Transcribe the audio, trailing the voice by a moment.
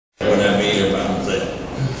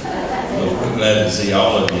glad to see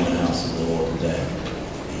all of you in the house of the Lord today.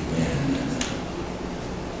 Amen.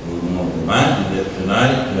 We want to remind you that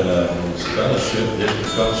tonight is district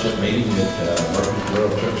fellowship meeting at Murfreesboro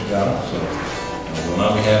Church of God. So we'll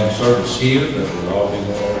not be having service here, but we'll all be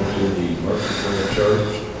going over to the Murfreesboro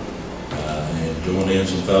Church and join in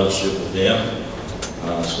some fellowship with them.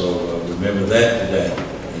 So remember that today.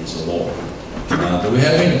 Praise the Lord. Do we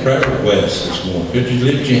have any prayer requests this morning? Could you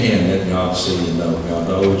lift your hand? Let God see you know. God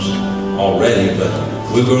knows already, but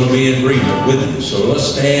we're going to be in agreement with you. So let's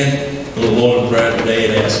stand to the Lord in prayer today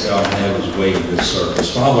and ask God to have His way in this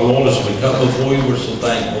service. Father, Lord, as we come before you, we're so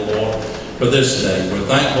thankful, Lord, for this day. We're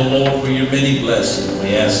thankful, Lord, for your many blessings.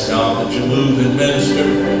 We ask, God, that you move and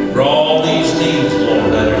minister for all these needs,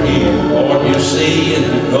 Lord, that are here. Lord, you see and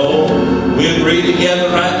you know. We agree together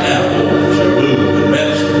right now, Lord, that you move and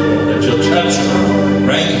minister, Lord, that you'll touch them,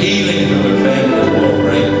 bring healing to their family, Lord,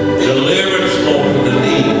 bring deliverance, Lord, for the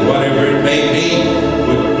need, whatever it may be.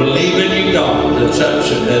 We believe in you, God, to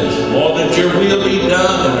touch and minister. Lord, that your will be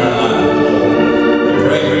done in our lives, Lord. We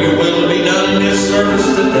pray for your will to be done in this service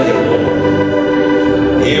today, Lord.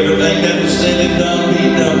 Everything that is said and done be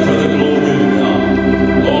done for the glory of God.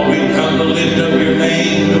 Lord, we come to lift up your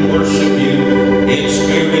name, to worship you in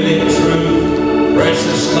spirit and in truth.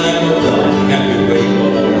 Precious Lamb of God, have your way,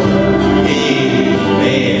 Lord.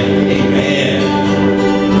 Amen. Amen.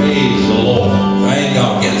 Praise the Lord. Thank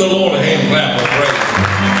God. Give the Lord a hand clap of praise.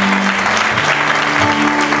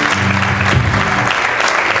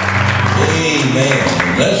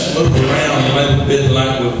 Amen. Let's move around a little bit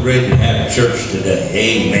like we're ready to have church today.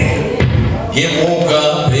 Amen. Get woke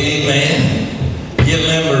up. Amen. Get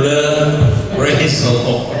limbered up. Praise the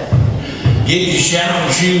Lord. Get your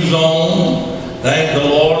shouting shoes on. Thank the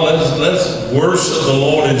Lord. Let's worship the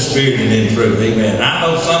Lord in spirit and in truth. Amen. I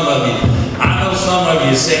know some of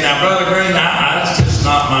you say, now, Brother Green, that's just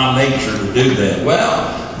not my nature to do that.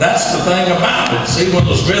 Well, that's the thing about it. See, when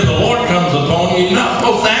the Spirit of the Lord comes upon you, you're not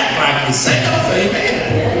supposed to act like yourself.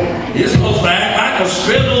 Amen. You're supposed to act like the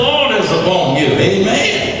Spirit of the Lord is upon you.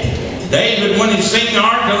 Amen. David, when he seen the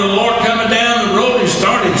ark of the Lord coming down the road, he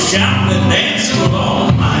started shouting and dancing with all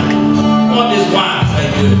his might. What did his wife say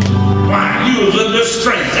to him? Why, you was in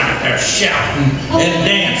disgrace out there shouting and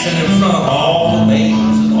dancing in front of all the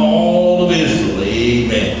nations and all of Israel.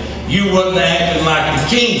 Amen. You wasn't acting like a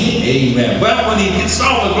king. Amen. Well, when you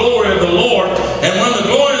saw the glory of the Lord, and when the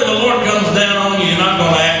glory of the Lord comes down on you, you're not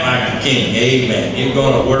going to act like a king. Amen. You're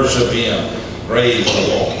going to worship Him. Praise the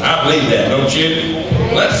Lord. I believe that, don't you?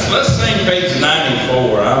 Let's sing page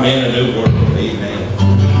 94. I'm in a new world. Amen.